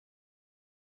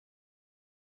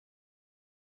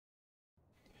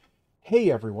Hey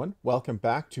everyone, welcome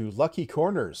back to Lucky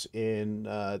Corners in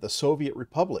the Soviet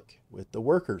Republic with the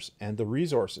workers and the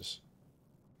resources.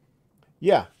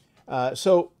 Yeah,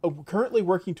 we're currently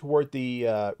working toward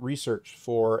the research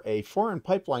for a foreign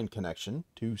pipeline connection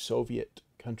to Soviet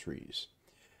countries.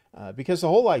 Because the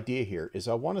whole idea here is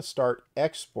I want to start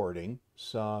exporting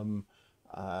some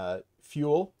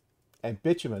fuel and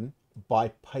bitumen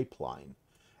by pipeline.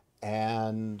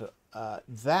 And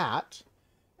that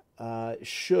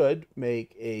should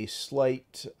make a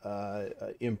slight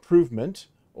improvement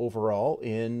overall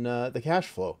in the cash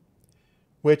flow,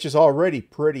 which is already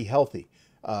pretty healthy.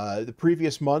 The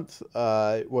previous month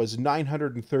was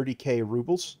 930K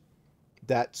rubles.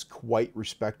 That's quite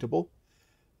respectable.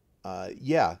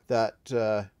 Yeah, that,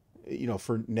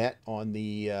 for net on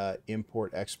the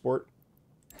import export.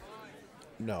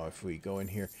 No, if we go in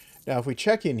here. Now, if we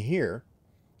check in here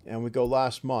and we go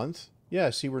last month, yeah,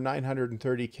 see, we're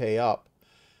 930K up.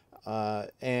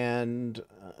 And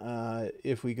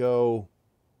if we go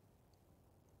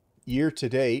year to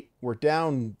date, we're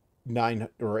down 9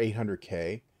 or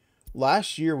 800K.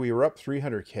 Last year we were up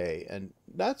 300K, and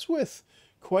that's with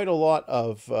quite a lot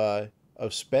of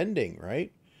spending,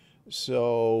 right?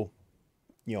 So,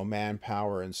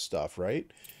 manpower and stuff, right?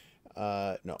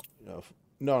 No.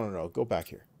 Go back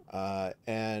here.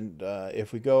 And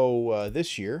if we go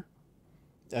this year,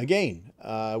 again,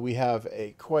 we have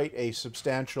quite a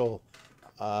substantial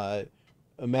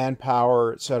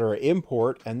manpower, etc.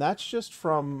 import, and that's just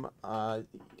from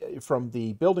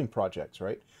the building projects,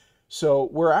 right? So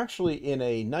we're actually in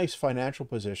a nice financial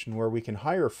position where we can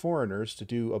hire foreigners to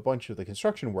do a bunch of the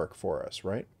construction work for us,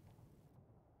 right?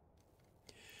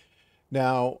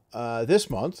 Now, this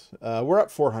month we're up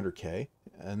 400K,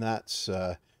 and that's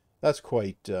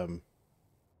quite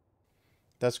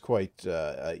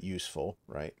useful,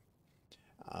 right?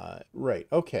 Right.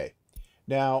 Okay.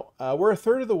 Now we're a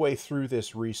third of the way through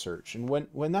this research, and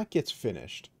when that gets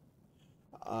finished,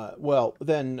 well,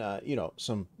 then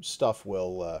some stuff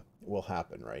will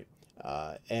happen, right?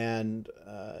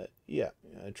 Yeah,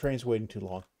 train's waiting too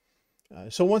long.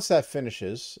 So once that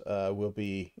finishes, we'll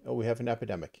be. Oh, we have an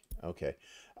epidemic. Okay.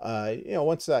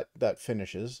 Once that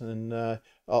finishes, then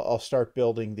I'll start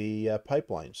building the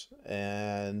pipelines,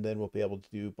 and then we'll be able to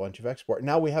do a bunch of export.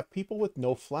 Now we have people with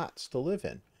no flats to live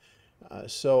in.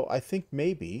 So I think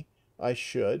maybe I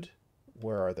should,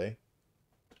 where are they?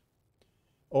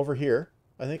 Over here.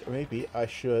 I think maybe I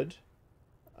should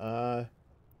uh,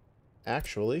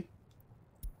 actually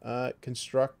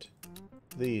construct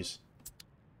these.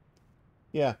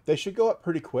 Yeah, they should go up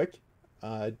pretty quick,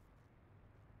 uh,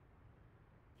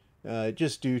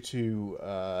 just due to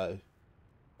uh,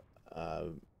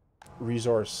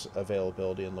 resource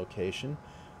availability and location.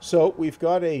 So we've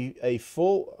got a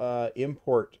full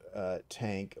import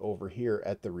tank over here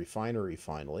at the refinery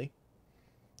finally,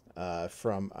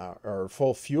 from our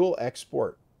full fuel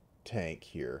export tank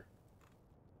here.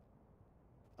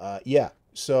 Yeah,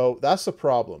 so that's the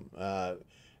problem.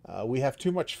 We have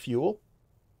too much fuel,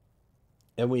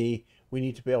 and we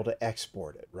need to be able to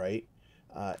export it, right?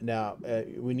 Now,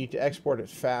 we need to export it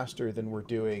faster than we're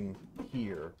doing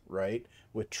here, right?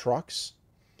 With trucks.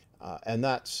 And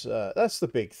that's the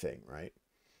big thing, right?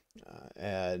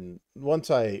 And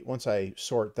once I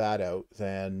sort that out,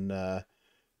 then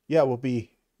yeah, we'll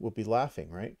be laughing,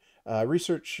 right?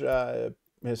 Research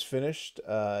has finished.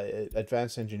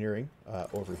 Advanced engineering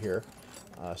over here.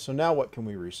 So now what can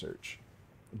we research?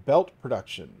 Belt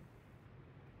production,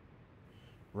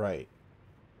 right?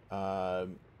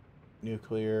 Um,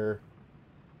 Nuclear,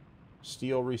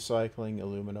 steel recycling,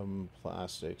 aluminum,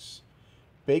 plastics,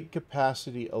 big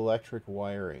capacity electric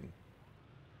wiring.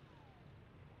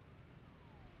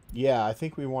 Yeah, I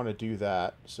think we want to do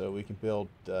that so we can build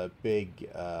big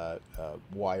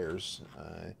wires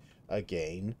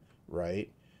again, right?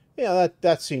 Yeah,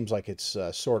 that seems like it's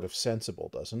sort of sensible,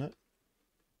 doesn't it?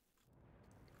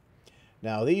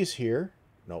 Now these here,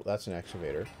 no, that's an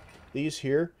excavator. These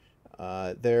here,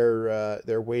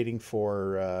 they're waiting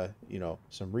for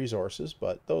some resources,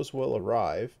 but those will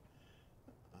arrive.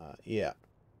 Yeah,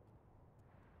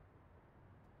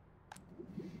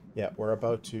 yeah, we're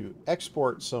about to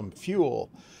export some fuel.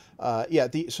 Yeah,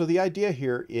 so the idea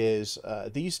here is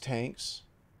these tanks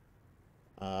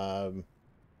um,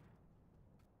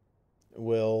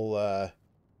 will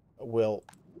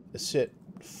sit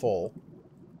full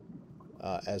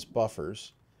as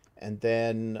buffers, and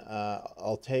then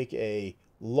I'll take a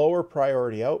lower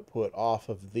priority output off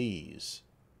of these,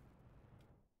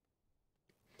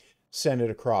 send it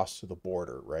across to the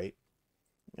border, right?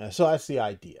 So that's the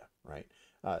idea, right?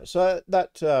 So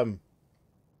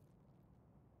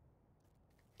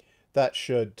that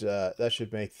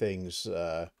should make things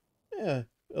a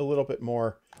little bit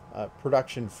more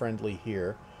production friendly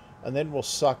here, and then we'll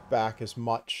suck back as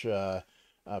much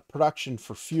production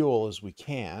for fuel as we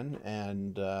can,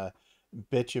 and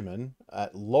bitumen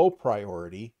at low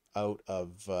priority out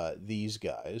of these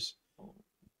guys.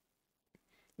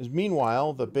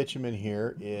 Meanwhile, the bitumen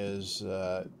here is,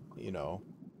 you know,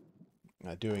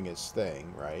 doing its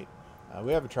thing, right?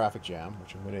 We have a traffic jam,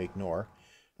 which I'm going to ignore.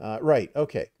 Right,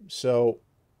 okay. So,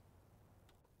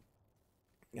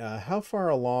 how far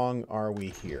along are we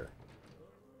here?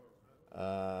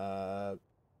 Uh,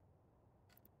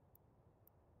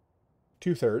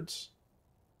 2/3.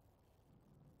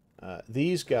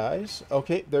 These guys,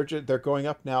 okay, they're going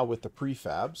up now with the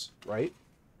prefabs, right?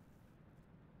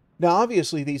 Now,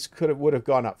 obviously, these would have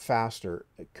gone up faster.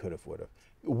 It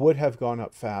would have gone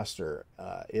up faster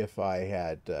if I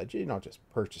had just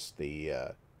purchased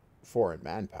the foreign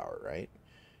manpower, right?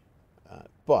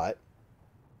 But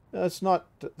that's not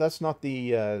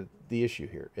the issue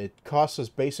here. It costs us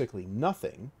basically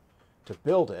nothing to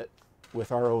build it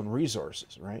with our own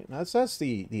resources, right? And that's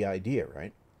the idea,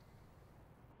 right?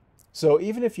 So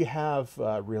even if you have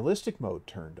realistic mode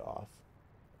turned off,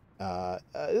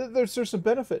 there's some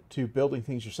benefit to building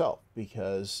things yourself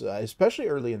because especially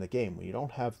early in the game when you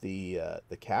don't have the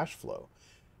cash flow,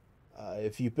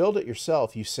 if you build it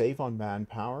yourself, you save on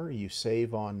manpower, you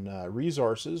save on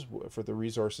resources for the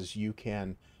resources you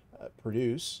can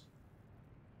produce.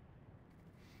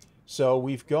 So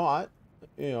we've got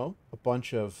a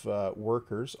bunch of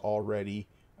workers already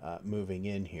moving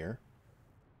in here.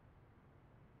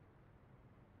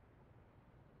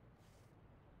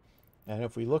 And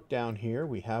if we look down here,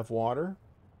 we have water.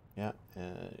 Yeah,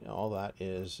 all that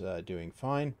is doing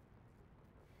fine.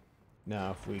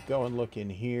 Now, if we go and look in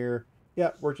here,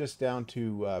 yeah, we're just down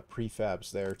to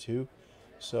prefabs there too.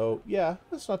 So, yeah,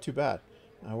 that's not too bad.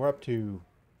 We're up to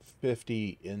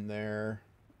 50 in there.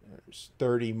 There's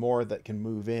 30 more that can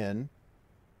move in.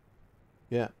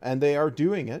 Yeah, and they are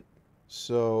doing it.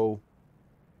 So,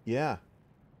 yeah.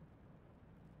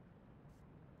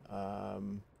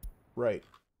 Right.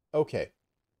 Okay.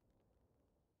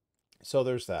 So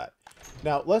there's that.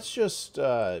 Now, let's just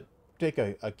take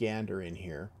a gander in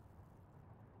here.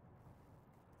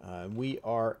 We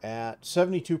are at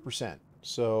 72%.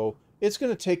 So it's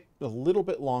going to take a little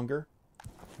bit longer,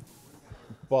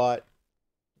 but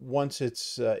once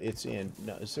it's in.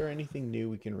 Now, is there anything new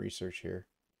we can research here?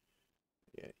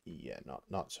 Yeah,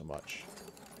 not so much.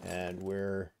 And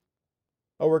we're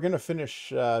going to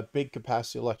finish big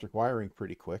capacity electric wiring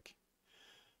pretty quick.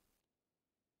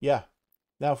 Yeah.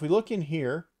 Now, if we look in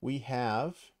here, we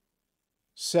have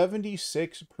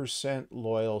 76%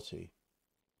 loyalty.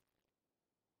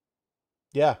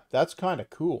 Yeah, that's kind of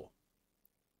cool.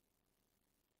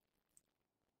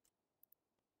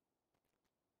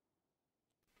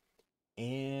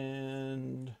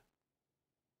 And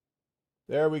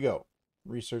there we go.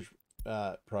 Research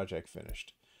project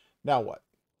finished. Now what?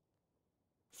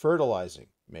 Fertilizing,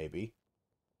 maybe.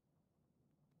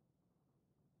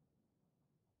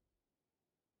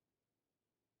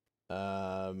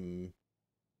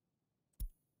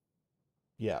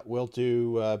 Yeah, we'll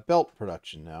do belt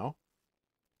production now.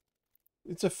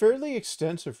 It's a fairly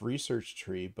extensive research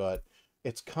tree, but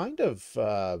it's kind of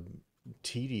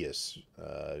tedious,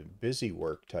 busy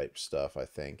work type stuff, I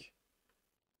think.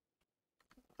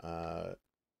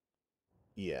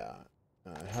 Yeah.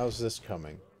 How's this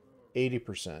coming?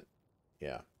 80%.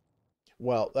 Yeah.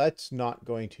 Well, that's not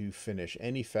going to finish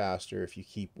any faster if you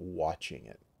keep watching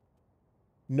it.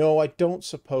 No, I don't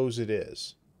suppose it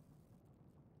is.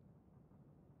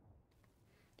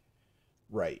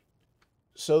 Right.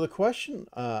 So the question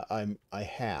I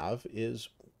have is,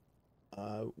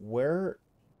 where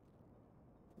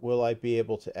will I be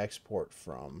able to export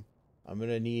from? I'm going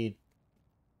to need.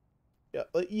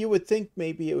 You would think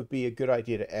maybe it would be a good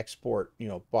idea to export,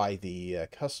 by the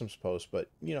customs post, but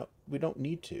we don't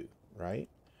need to, right?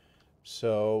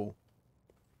 So,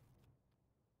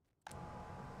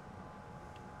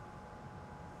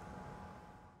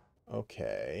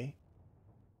 okay.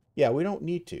 Yeah, we don't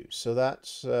need to. So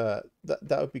that's that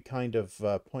would be kind of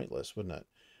pointless, wouldn't it?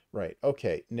 Right.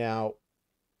 Okay. Now,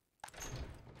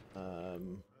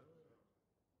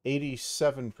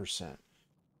 87%.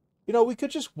 We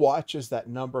could just watch as that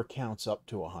number counts up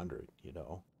to 100,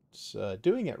 It's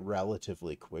doing it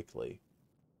relatively quickly.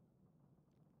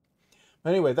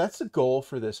 Anyway, that's the goal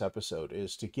for this episode,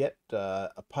 is to get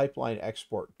a pipeline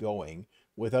export going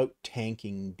without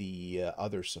tanking the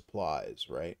other supplies,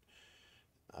 right?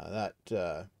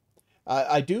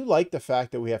 I do like the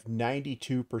fact that we have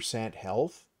 92%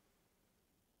 health.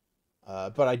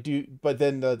 But I do. But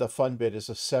then the fun bit is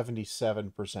a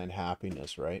 77%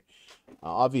 happiness, right?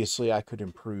 Obviously, I could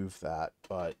improve that,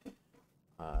 but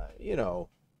you know,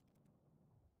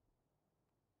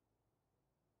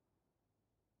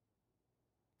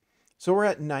 so we're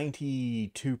at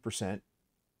 92%.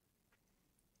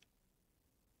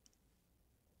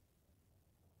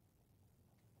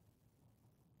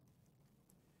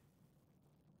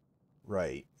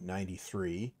 Right,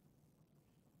 93.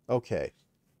 Okay.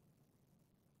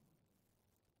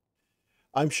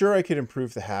 I'm sure I could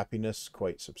improve the happiness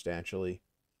quite substantially.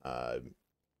 Uh,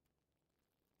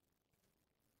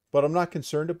 but I'm not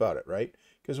concerned about it, right?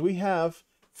 Because we have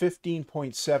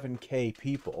 15.7K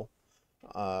people,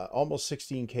 almost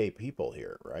 16K people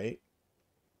here, right?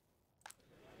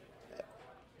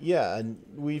 Yeah, and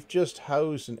we've just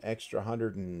housed an extra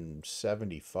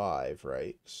 175,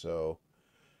 right? So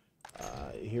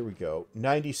here we go.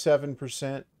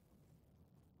 97%.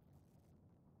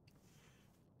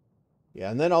 Yeah,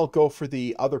 and then I'll go for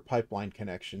the other pipeline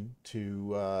connection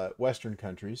to Western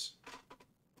countries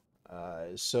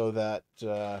so that,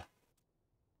 uh,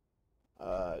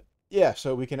 yeah,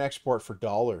 so we can export for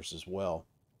dollars as well.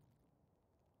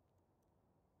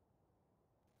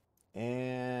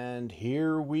 And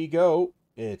here we go.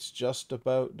 It's just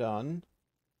about done.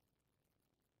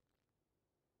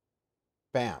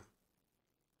 Bam.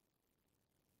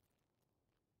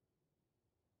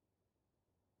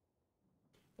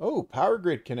 Oh, power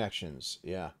grid connections.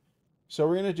 Yeah. So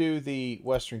we're going to do the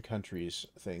Western countries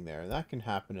thing there. And that can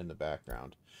happen in the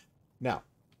background. Now,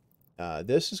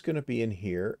 this is going to be in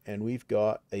here. And we've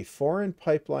got a foreign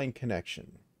pipeline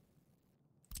connection.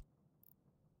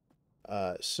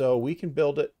 So we can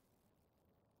build it.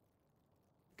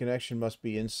 Connection must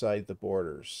be inside the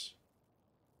borders.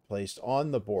 Placed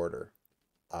on the border.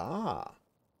 Ah.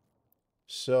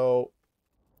 So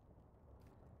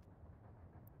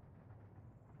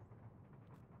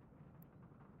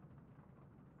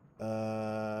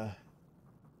Uh,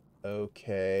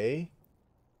 okay.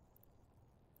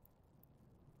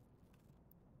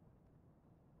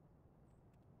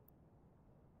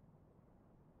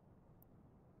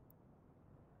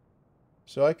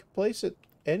 So I could place it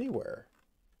anywhere.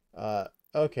 Uh,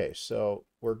 okay, so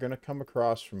we're going to come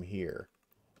across from here.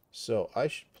 So I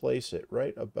should place it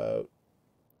right about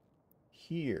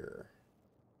here.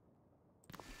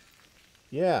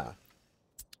 Yeah.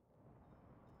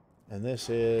 And this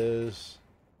is,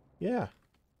 yeah.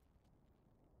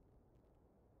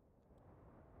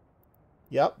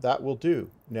 Yep, that will do.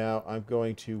 Now I'm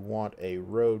going to want a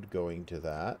road going to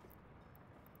that.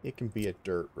 It can be a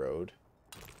dirt road.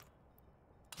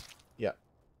 Yep.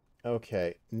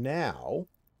 Okay, now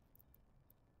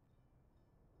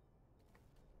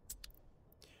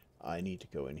I need to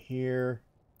go in here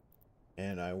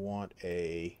and I want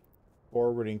a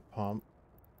forwarding pump.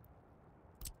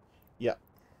 Yep.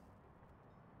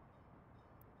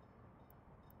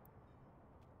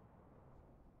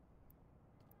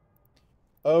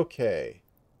 Okay.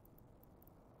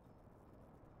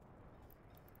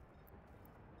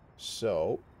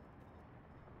 So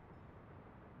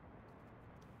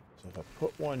if I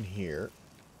put one here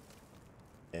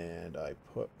and I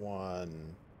put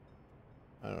one,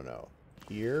 I don't know,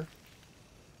 here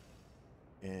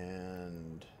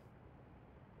and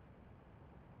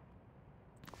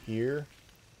here.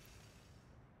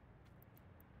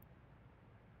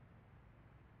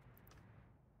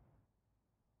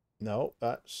 No,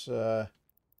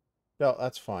 no,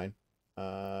 that's fine.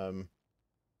 Um,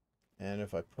 and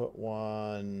if I put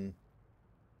one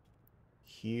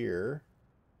here,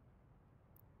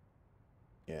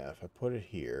 yeah, if I put it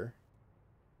here,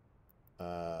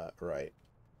 right.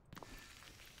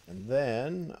 And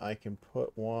then I can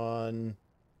put one,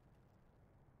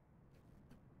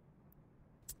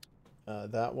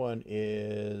 that one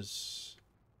is,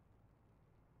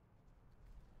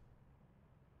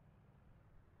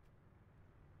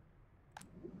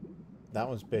 that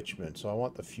one's bitumen, so I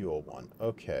want the fuel one.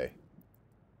 Okay.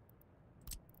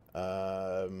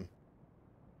 Um,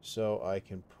 so I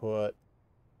can put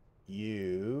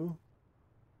you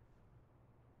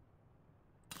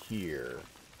here.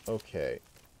 Okay.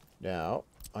 Now,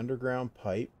 underground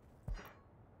pipe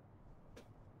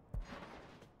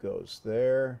goes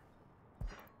there,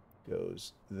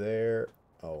 goes there.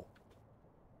 Oh.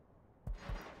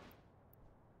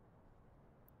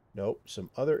 Nope, some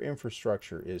other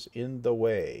infrastructure is in the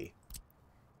way.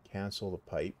 Cancel the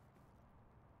pipe.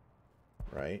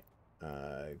 Right.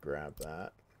 Grab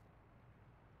that.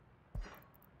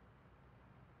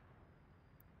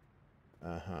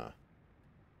 Uh-huh.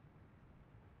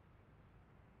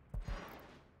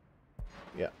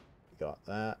 Yeah, got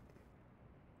that.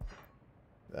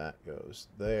 That goes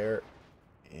there.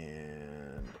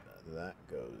 And that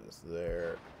goes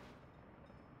there.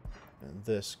 And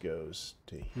this goes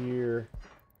to here.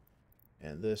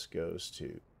 And this goes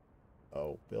to...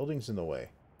 Oh, building's in the way.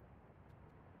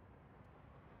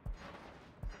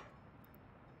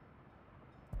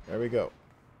 There we go.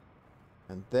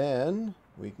 And then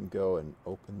we can go and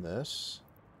open this.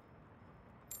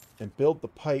 And build the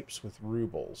pipes with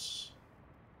rubles.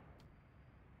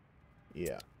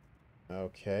 Yeah.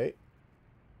 Okay.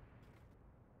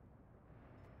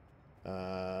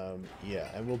 Yeah,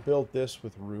 and we'll build this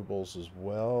with rubles as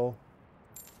well.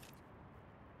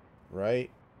 Right?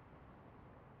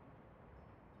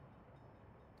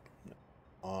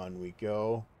 On we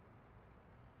go.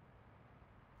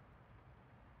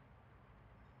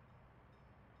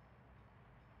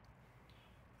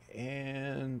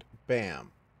 And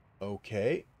bam.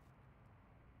 Okay.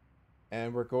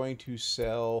 And we're going to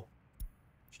sell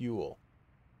fuel.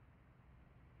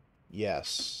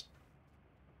 Yes.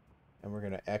 And we're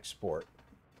going to export.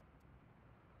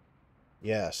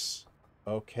 Yes.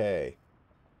 Okay.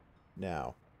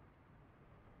 Now,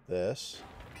 this.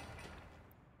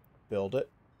 Build it.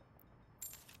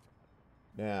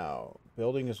 Now,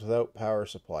 building is without power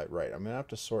supply. Right, I'm going to have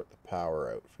to sort the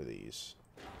power out for these.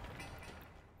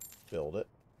 Build it.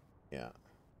 Yeah.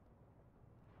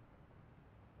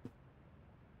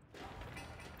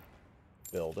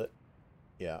 Build it.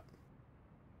 Yeah.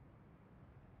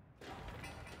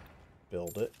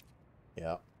 Build it.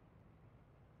 Yeah.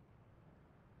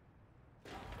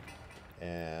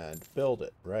 And build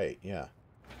it. Right, yeah.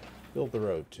 Build the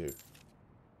road too.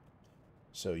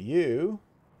 So you...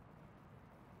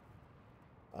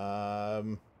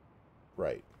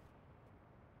 right.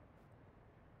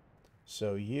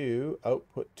 So you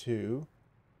output 2.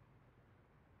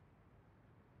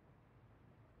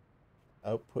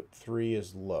 Output 3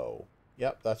 is low.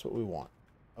 Yep, that's what we want.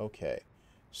 Okay.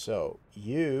 So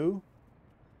you...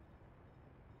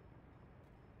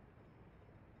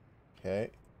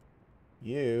 Okay.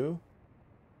 You...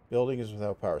 Building is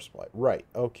without power supply. Right,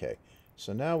 okay.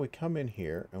 So now we come in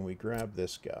here and we grab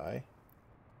this guy.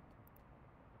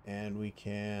 And we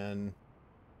can...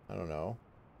 I don't know.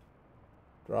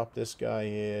 Drop this guy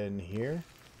in here.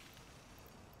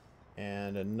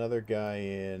 And another guy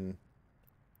in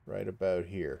right about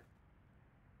here.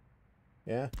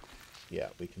 Yeah? Yeah,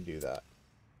 we can do that.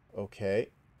 Okay.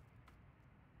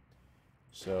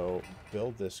 So,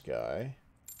 build this guy.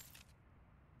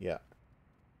 Yeah.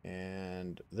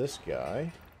 And this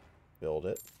guy. Build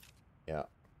it. Yeah.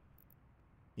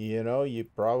 You know, you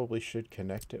probably should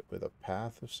connect it with a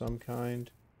path of some kind.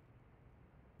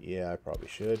 Yeah, I probably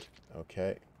should.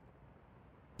 Okay.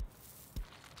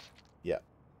 Yeah.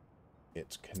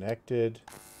 It's connected.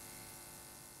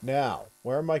 Now,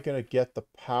 where am I going to get the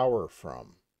power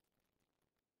from?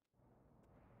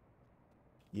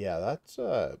 Yeah, that's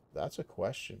a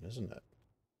question, isn't it?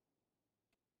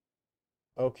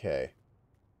 Okay.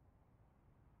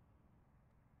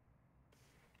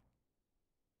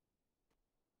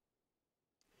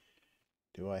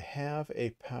 Do I have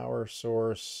a power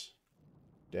source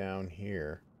down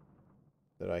here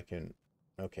that I can...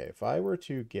 Okay, if I were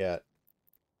to get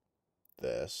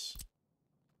this...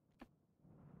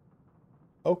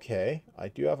 Okay, I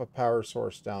do have a power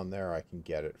source down there I can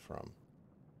get it from.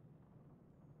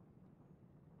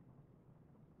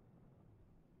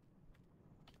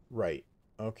 Right.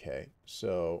 Okay,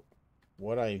 so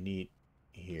what I need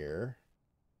here...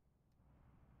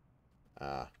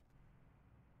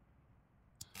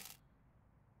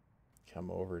 come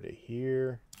over to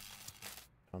here.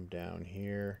 Come down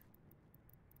here.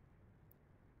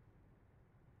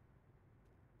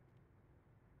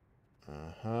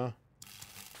 Uh-huh.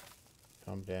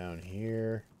 Come down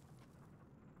here.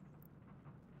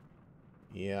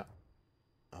 Yeah.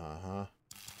 Uh-huh.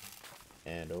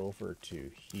 And over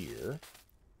to here.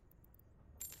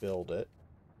 Build it.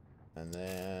 And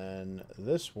then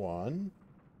this one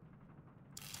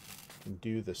can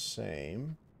do the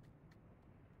same.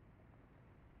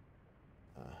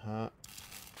 Uh-huh.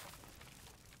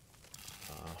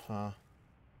 Uh-huh.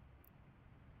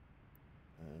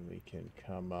 And we can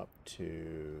come up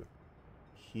to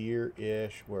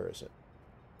here-ish. Where is it?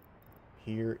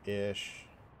 Here-ish.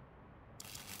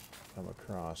 Come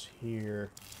across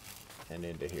here and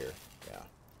into here. Yeah.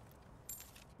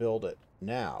 Build it.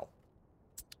 Now.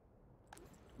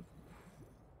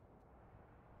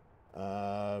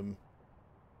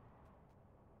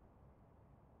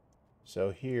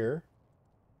 So here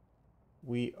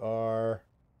we are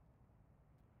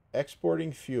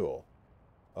exporting fuel.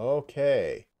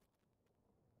 Okay.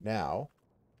 Now,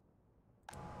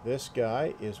 this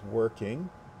guy is working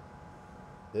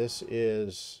This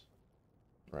is...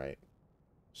 Right.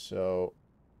 So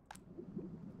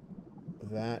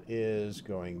that is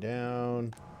going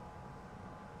down.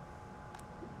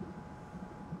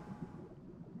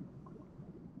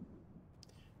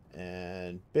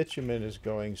 And bitumen is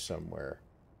going somewhere.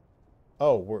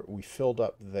 Oh, we filled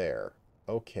up there.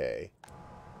 Okay.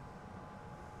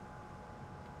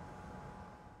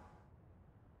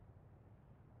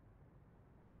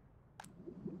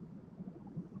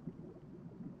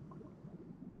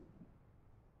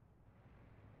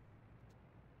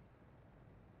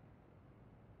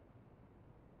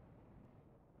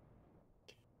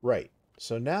 Right.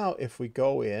 So now if we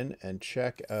go in and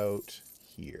check out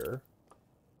here.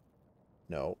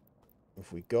 No.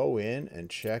 If we go in and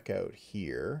check out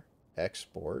here,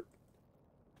 export,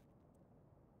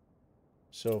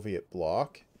 Soviet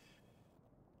bloc,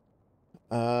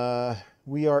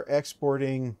 we are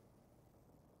exporting...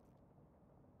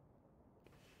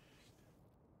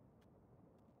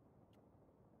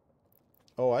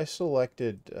 Oh, I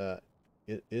selected,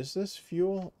 is this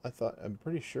fuel? I'm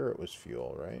pretty sure it was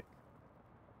fuel, right?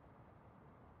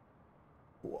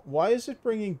 Why is it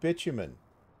bringing bitumen?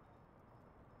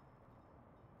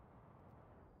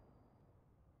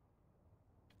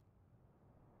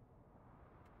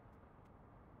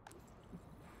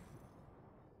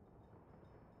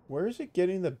 Where is it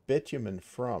getting the bitumen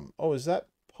from? Oh, is that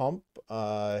pump?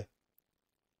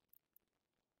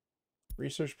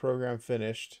 Research program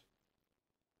finished.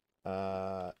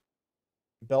 Uh,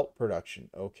 belt production.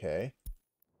 Okay.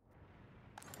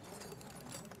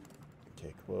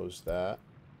 Okay, close that.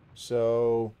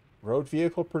 So, road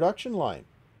vehicle production line.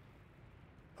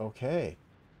 Okay.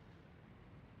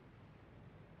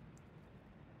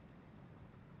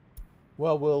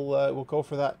 Well, we'll go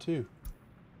for that too.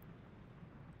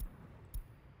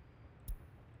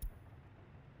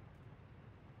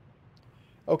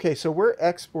 Okay, so we're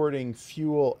exporting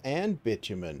fuel and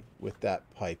bitumen with that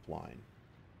pipeline.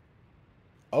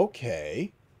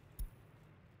 Okay.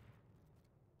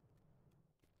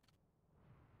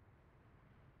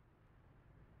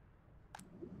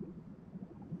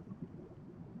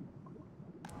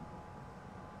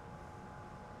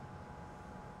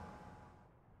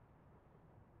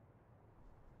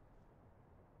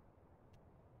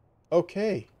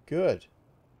 Okay, good.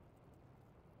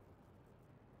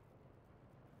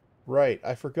 Right,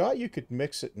 I forgot you could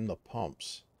mix it in the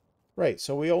pumps. Right,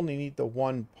 so we only need the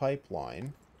one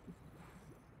pipeline.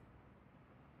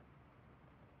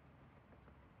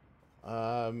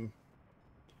 Um,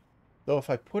 though if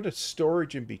I put a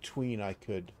storage in between, I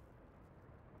could...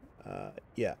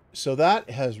 yeah, so that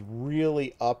has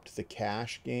really upped the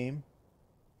cash game.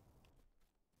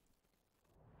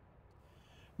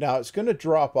 Now, it's going to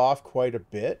drop off quite a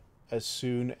bit as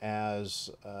soon as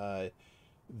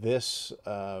this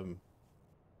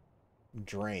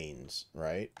drains,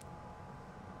 right?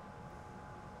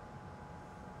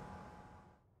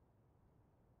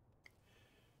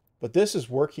 But this is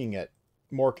working at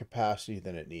more capacity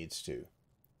than it needs to.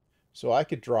 So I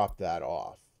could drop that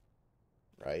off,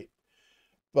 right?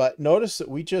 But notice that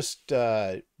we just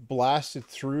blasted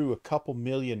through a couple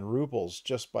million rubles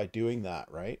just by doing that,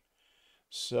 right?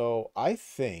 So I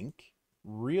think,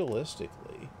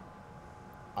 realistically,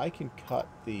 I can cut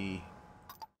the...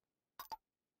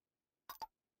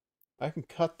 I can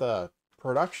cut the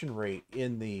production rate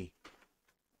in the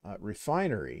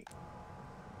refinery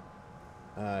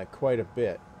quite a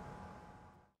bit.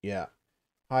 Yeah.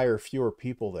 Hire fewer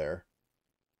people there.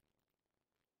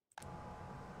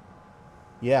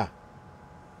 Yeah.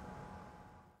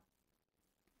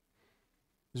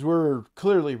 Because we're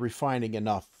clearly refining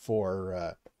enough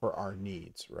for our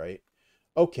needs, right?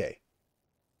 Okay.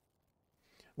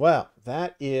 Well,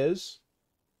 that is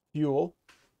fuel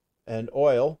and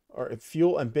oil, or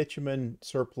fuel and bitumen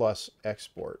surplus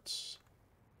exports.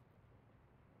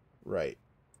 Right.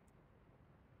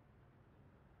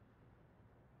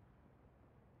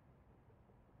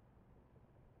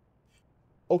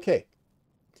 Okay.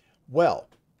 Well,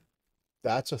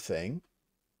 that's a thing.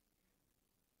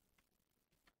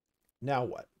 Now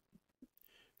what?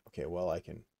 Okay, well, I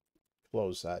can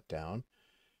close that down.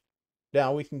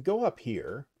 Now we can go up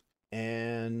here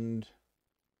and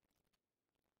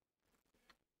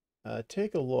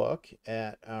take a look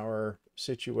at our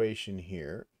situation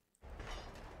here.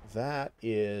 That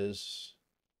is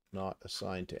not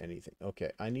assigned to anything.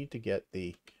 Okay, I need to get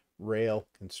the rail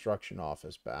construction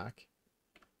office back.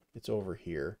 It's over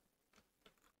here.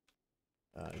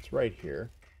 It's right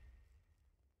here.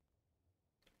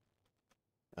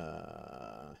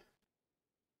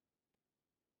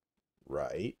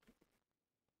 Right.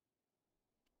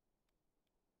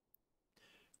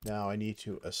 Now I need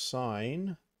to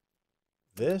assign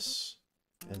this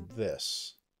and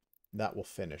this. That will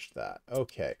finish that.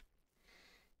 Okay.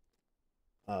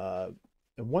 And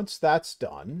once that's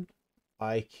done,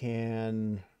 I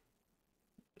can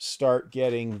start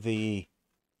getting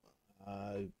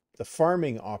uh, the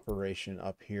farming operation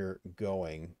up here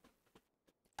going.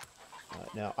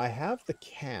 Now I have the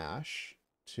cash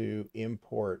to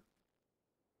import.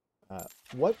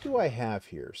 What do I have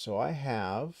here? So I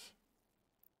have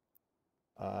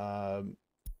um,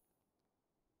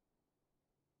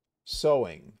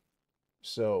 sewing.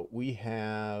 So we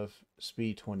have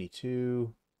speed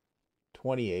 22,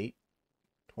 28,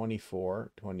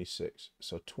 24, 26.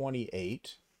 So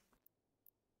 28.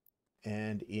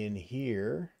 And in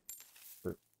here,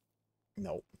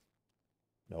 nope,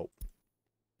 nope.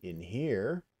 In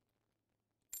here,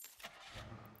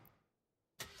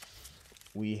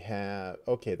 we have,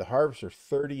 okay, the harvests are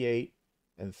 38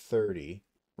 and 30,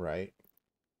 right?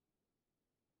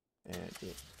 And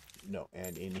no,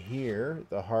 and in here,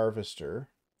 the harvester,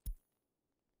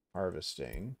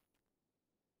 harvesting.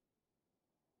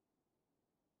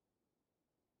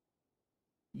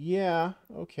 Yeah,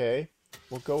 okay.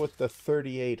 We'll go with the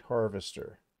 38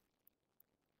 harvester.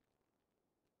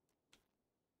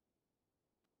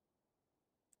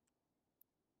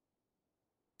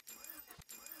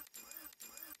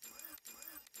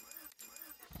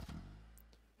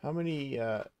 How many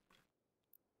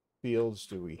fields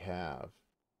do we have?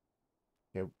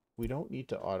 Okay, we don't need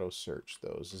to auto search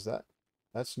those. Is that,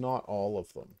 that's not all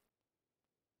of them.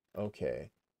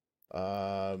 Okay.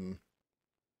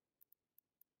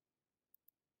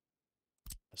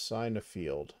 Assign a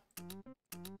field.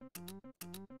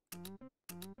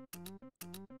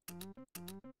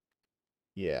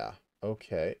 Yeah,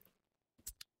 okay.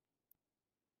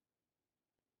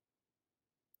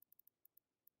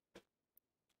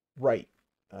 Right.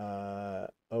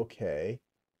 Okay.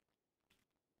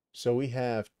 So we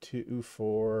have 2,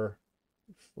 4,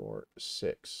 4,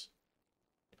 6.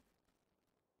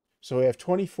 So we have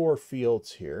 24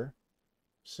 fields here.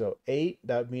 So 8,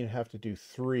 that would mean I have to do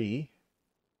 3.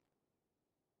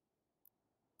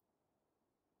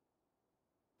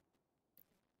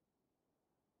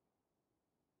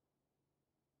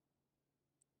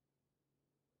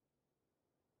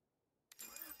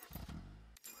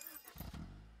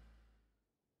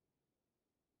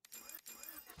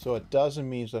 So a dozen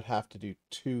means I'd have to do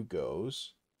 2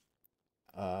 goes.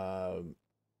 Now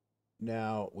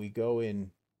we go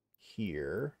in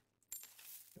here.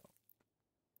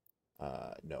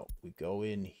 No, we go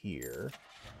in here.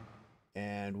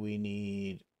 And we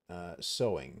need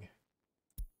sewing.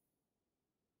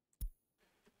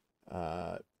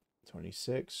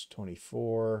 26,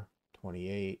 24,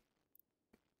 28,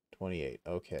 28.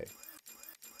 Okay.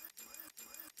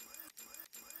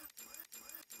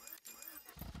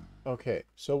 Okay,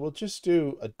 so we'll just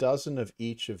do a dozen of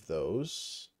each of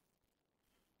those,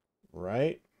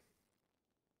 right?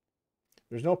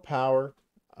 There's no power.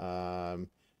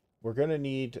 We're going to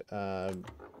need, oh,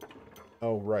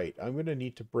 right. I'm going to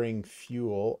need to bring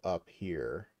fuel up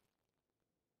here.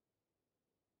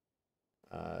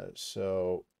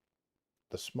 So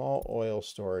the small oil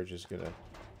storage is going to,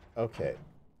 okay.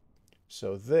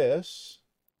 So this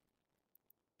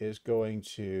is going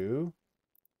to,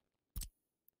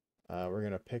 we're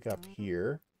going to pick up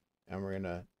here and we're going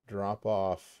to drop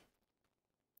off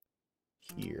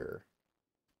here,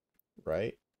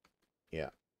 right? Yeah.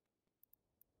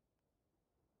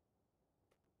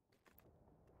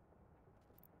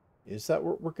 Is that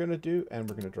what we're going to do? And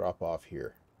we're going to drop off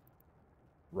here.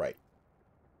 Right.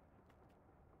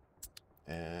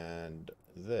 And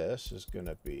this is going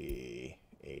to be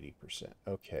 80%.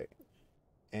 Okay.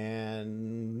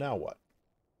 And now what?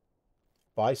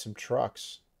 Buy some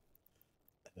trucks.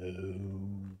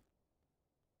 Oh.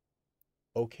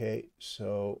 Okay,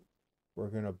 so we're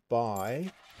going to buy,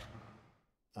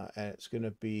 and it's going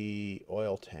to be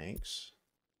oil tanks.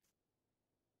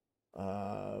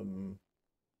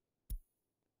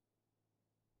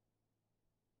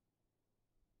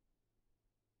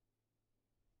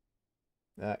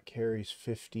 That carries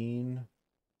 15.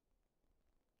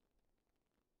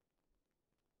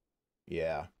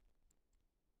 Yeah.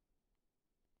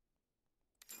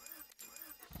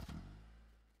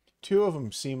 Two of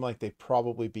them seem like they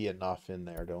probably be enough in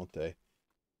there, don't they?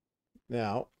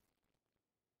 Now,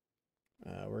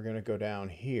 we're going to go down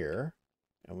here,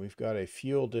 and we've got a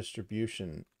fuel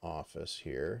distribution office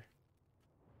here.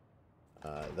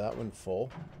 That one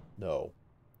full? No.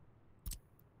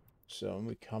 So when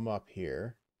we come up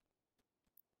here,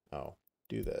 oh,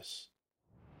 do this.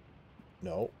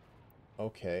 No.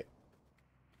 Okay.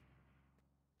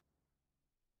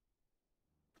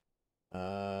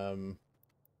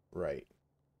 Right.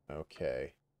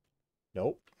 Okay.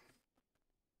 Nope.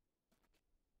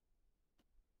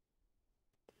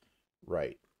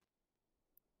 Right.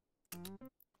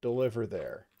 Deliver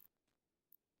there.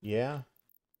 Yeah.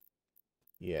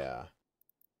 Yeah.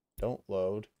 Don't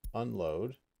load.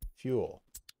 Unload. Fuel.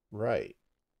 Right.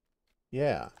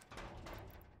 Yeah.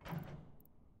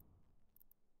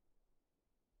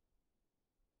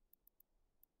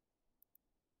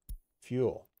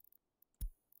 Fuel.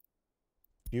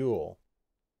 Fuel.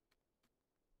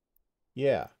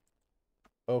 Yeah.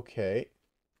 Okay.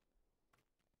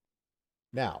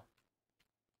 Now,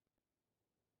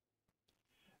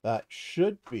 that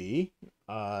should be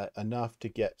enough to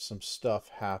get some stuff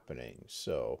happening.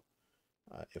 So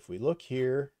if we look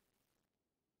here,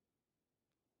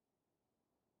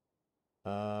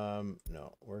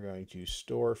 no, we're going to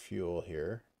store fuel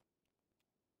here.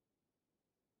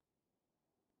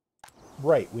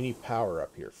 Right, we need power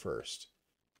up here first.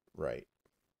 Right.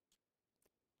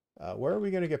 Where are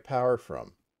we going to get power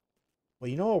from? Well,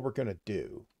 you know what we're going to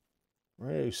do? We're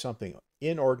going to do something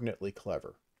inordinately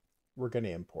clever. We're going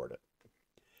to import it.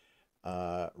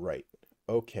 Right.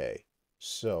 Okay.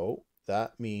 So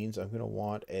that means I'm going to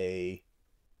want a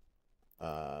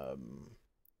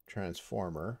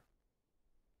transformer.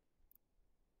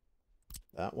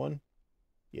 That one?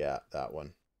 Yeah, that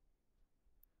one.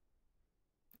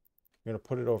 You're going to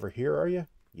put it over here, are you?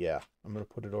 Yeah, I'm going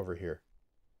to put it over here.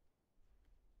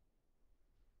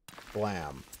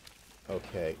 Blam.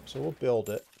 Okay, so we'll build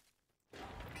it.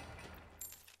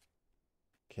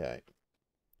 Okay.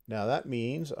 Now that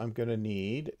means I'm going to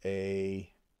need a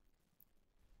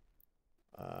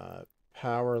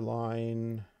power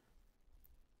line.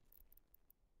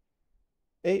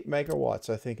 8 megawatts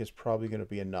I think is probably going to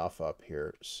be enough up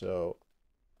here. So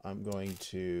I'm going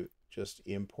to just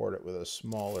import it with a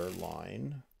smaller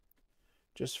line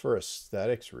just for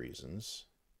aesthetics reasons.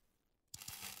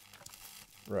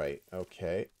 Right,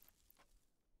 okay.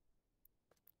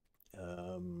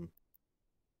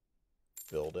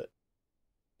 Build it.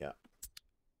 Yeah.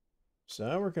 So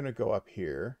now we're going to go up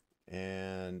here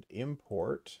and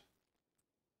import.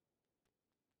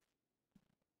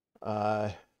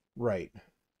 Right.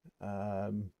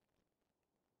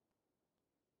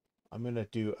 I'm going to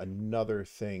do another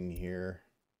thing here.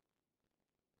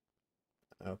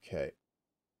 Okay.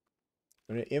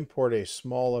 I'm going to import a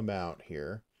small amount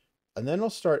here. And then I'll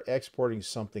start exporting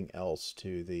something else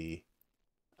to the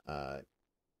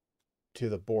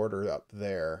border up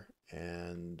there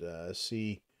and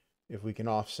see if we can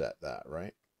offset that,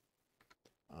 right?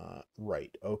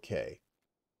 Right, okay.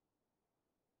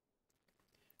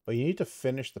 But you need to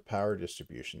finish the power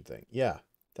distribution thing. Yeah,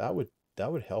 that would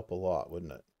help a lot,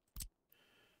 wouldn't it?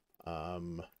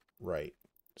 Right.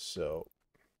 So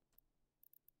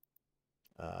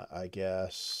I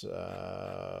guess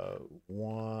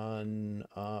one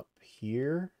up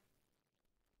here.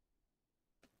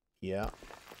 Yeah.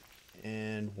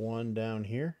 And one down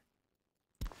here.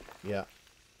 Yeah.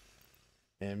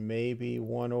 And maybe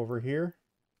one over here.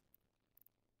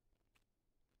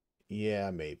 Yeah,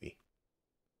 maybe.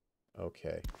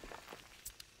 Okay.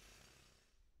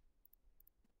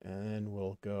 And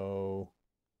we'll go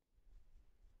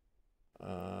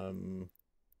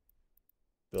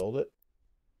build it.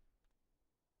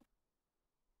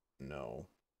 No.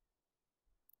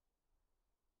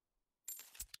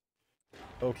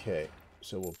 Okay,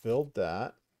 so we'll build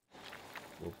that.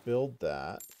 We'll build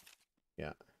that.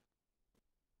 Yeah.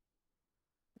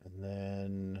 And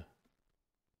then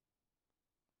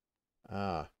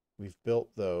we've built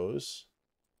those.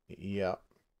 Yeah.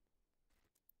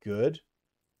 Good.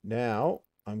 Now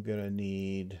I'm gonna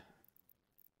need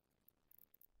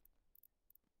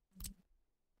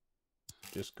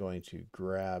just going to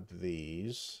grab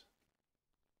these.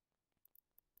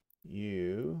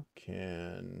 You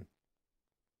can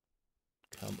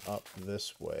come up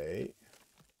this way.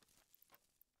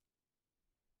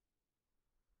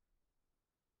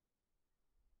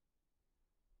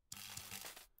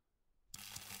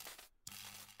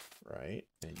 Right,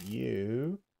 and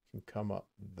you can come up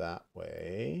that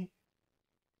way.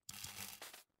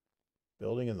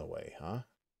 Building in the way, huh?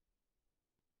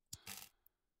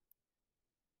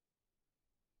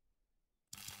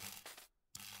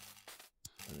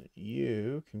 And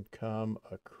you can come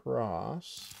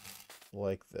across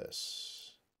like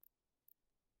this.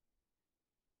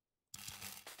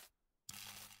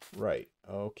 Right,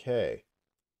 okay.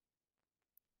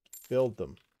 Build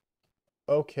them.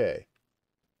 Okay.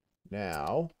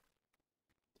 Now,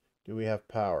 do we have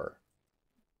power?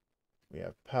 We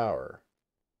have power.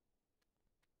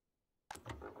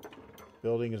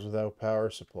 Building is without power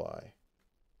supply.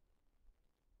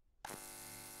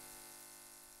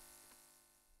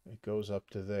 It goes up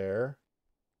to there.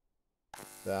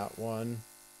 That one.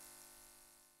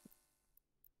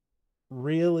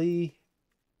 Really?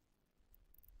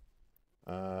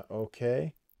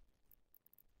 Okay.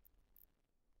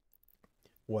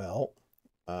 Well,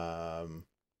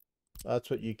 that's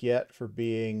what you get for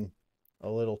being a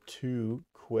little too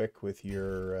quick with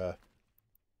your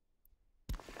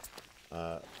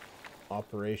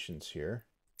operations here.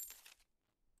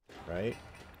 Right?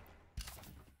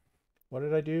 What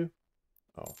did I do?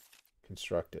 Oh,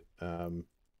 construct it.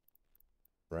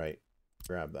 Right.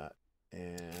 Grab that.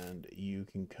 And you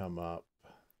can come up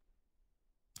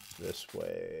this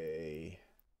way.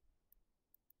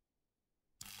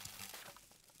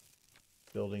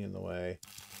 Building in the way.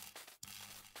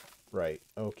 Right.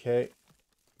 Okay.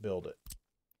 Build it.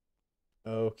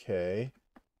 Okay.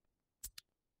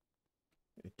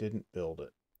 It didn't build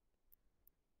it.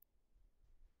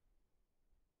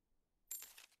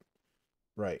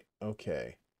 Right.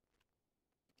 Okay.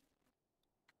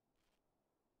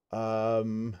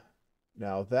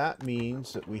 Now that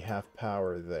means that we have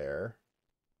power there.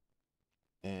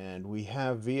 And we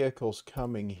have vehicles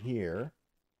coming here.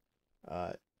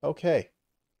 Okay.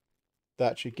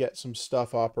 That should get some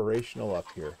stuff operational up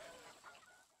here.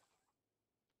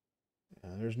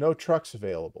 There's no trucks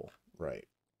available. Right.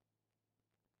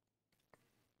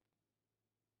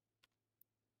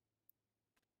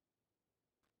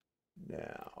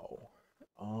 Now,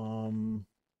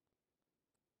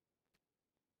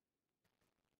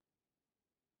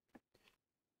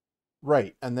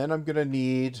 right, and then I'm gonna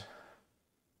need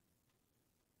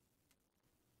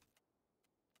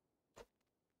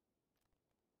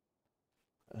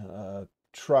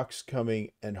trucks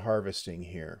coming and harvesting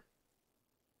here.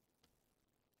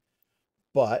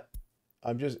 But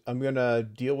I'm gonna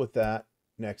deal with that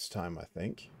next time, I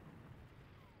think.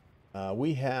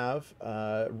 We have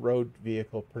road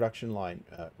vehicle production line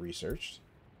researched.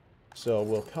 So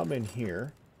we'll come in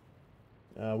here.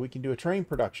 We can do a train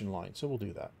production line, so we'll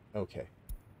do that. Okay.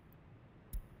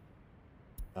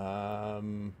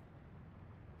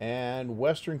 And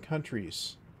Western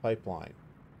countries pipeline.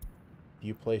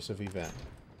 View place of event.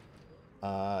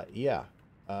 Yeah.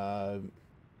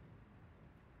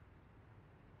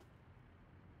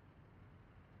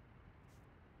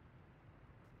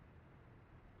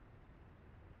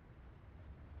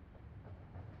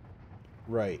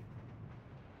 Right.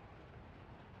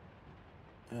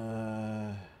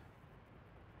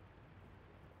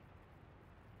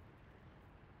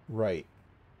 Right.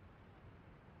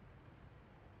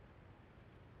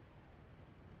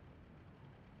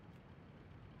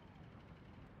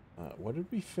 What did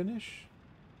we finish?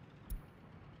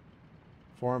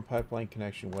 Foreign pipeline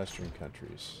connection, Western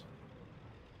countries.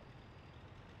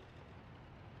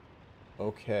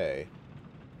 Okay.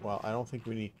 Well, I don't think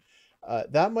we need...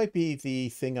 that might be the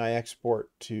thing I export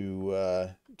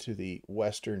to the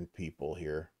Western people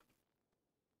here.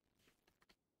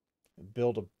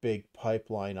 Build a big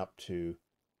pipeline up to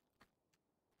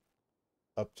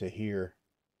here.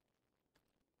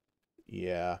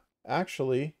 Yeah.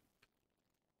 Actually,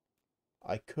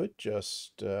 I could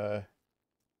just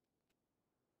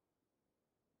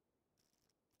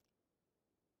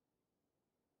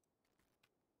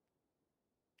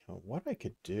what I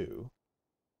could do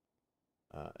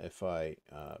if I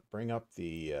bring up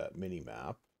the mini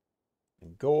map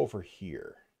and go over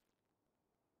here.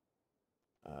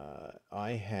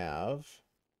 I have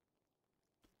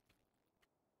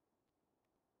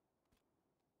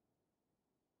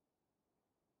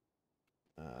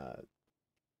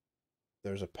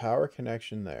there's a power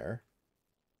connection there,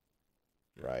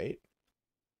 right?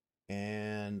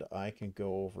 And I can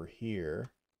go over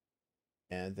here,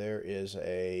 and there is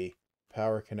a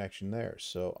power connection there.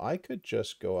 So I could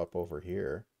just go up over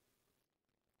here.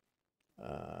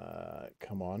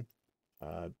 Come on.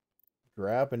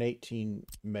 Grab an 18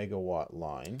 megawatt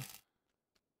line.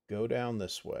 Go down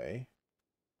this way.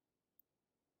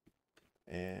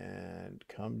 And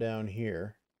come down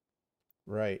here.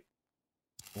 Right.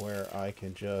 Where I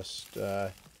can just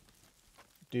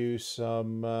do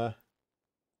some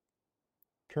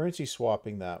currency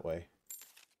swapping that way.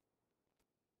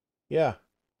 Yeah.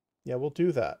 Yeah, we'll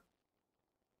do that.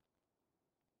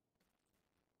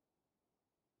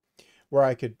 Where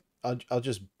I could, I'll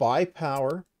just buy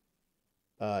power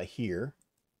here,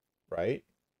 right?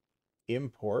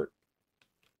 Import,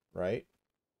 right?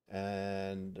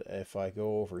 And if I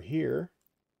go over here,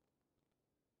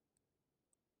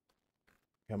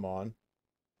 come on,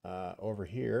 over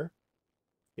here,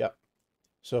 yep.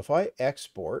 So if I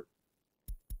export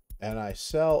and I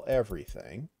sell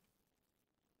everything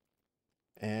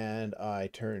and I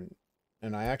turn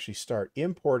and I actually start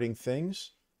importing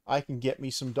things, I can get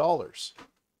me some dollars,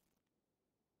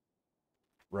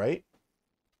 right?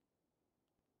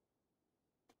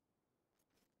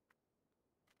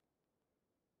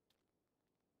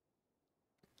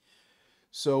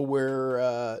 So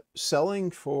we're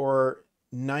selling for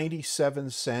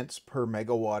 97 cents per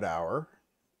megawatt hour,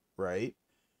 right?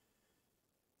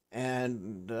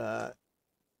 And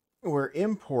we're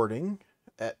importing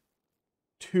at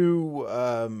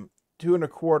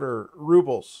 2.25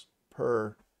 rubles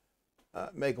per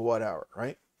megawatt hour,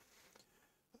 right?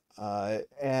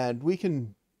 And we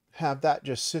can have that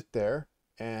just sit there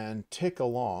and tick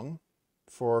along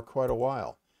for quite a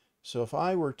while. So if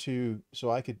I were to, so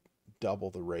I could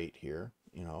double the rate here,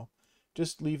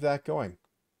 just leave that going.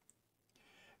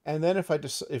 And then if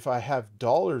I have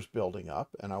dollars building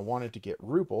up and I wanted to get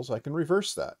rubles, I can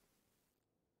reverse that.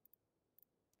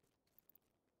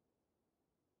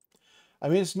 I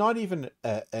mean, it's not even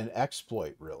an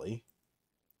exploit really,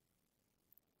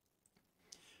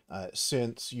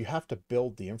 since you have to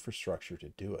build the infrastructure to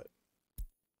do it.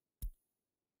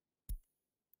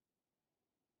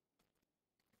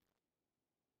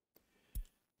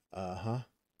 Uh-huh.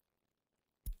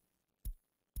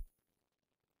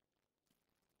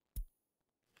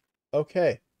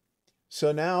 Okay.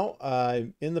 So now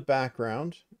in the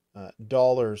background,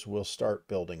 dollars will start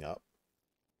building up,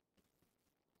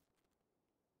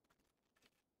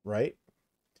 right?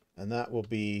 And that will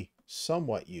be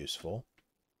somewhat useful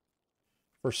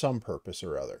for some purpose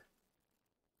or other.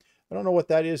 I don't know what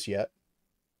that is yet,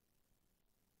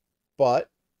 but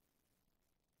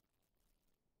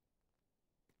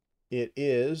it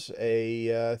is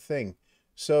a thing.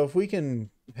 So if we can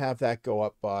have that go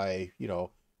up by,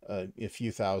 a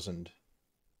few thousand,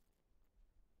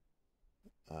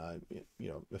 uh,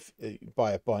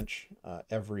 by a bunch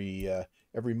every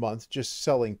month, just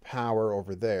selling power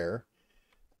over there,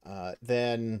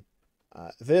 then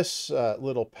this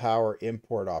little power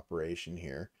import operation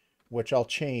here, which I'll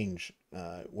change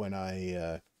when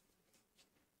I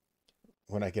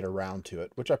get around to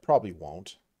it, which I probably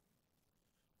won't.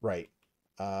 Right.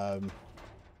 Um,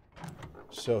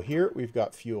 so here we've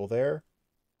got fuel there.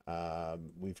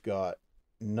 We've got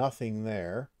nothing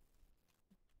there,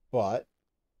 but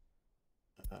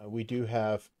we do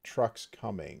have trucks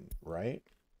coming, right?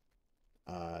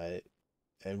 Uh,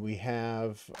 and we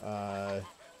have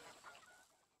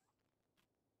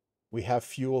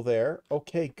fuel there.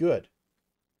 Okay, good.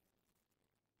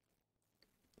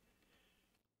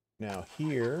 Now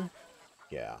here,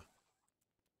 yeah,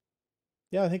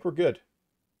 yeah, I think we're good.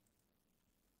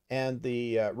 And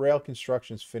the rail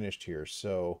construction's finished here,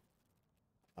 so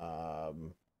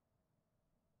um,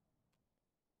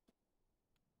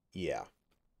 yeah.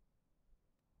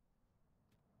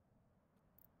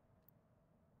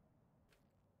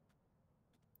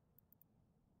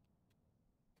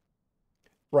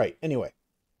 Right. Anyway,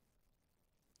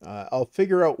 I'll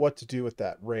figure out what to do with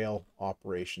that rail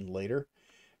operation later.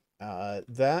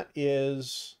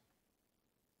 That's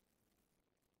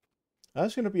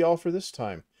going to be all for this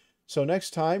time. So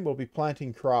next time we'll be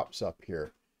planting crops up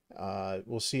here.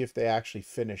 We'll see if they actually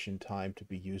finish in time to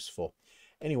be useful.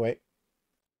 Anyway,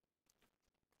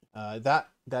 that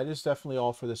is definitely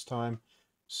all for this time.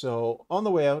 So on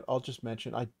the way out, I'll just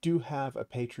mention I do have a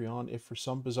Patreon if for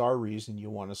some bizarre reason you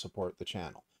want to support the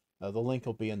channel. The link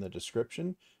will be in the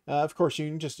description. Of course, you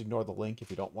can just ignore the link if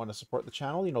you don't want to support the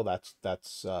channel.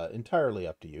 That's entirely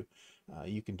up to you.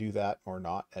 You can do that or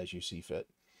not as you see fit.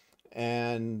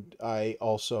 And I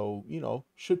also,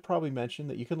 should probably mention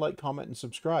that you can like, comment, and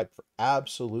subscribe for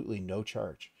absolutely no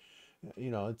charge.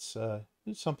 It's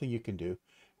something you can do.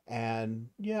 And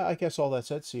yeah, I guess all that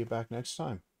said, see you back next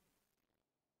time.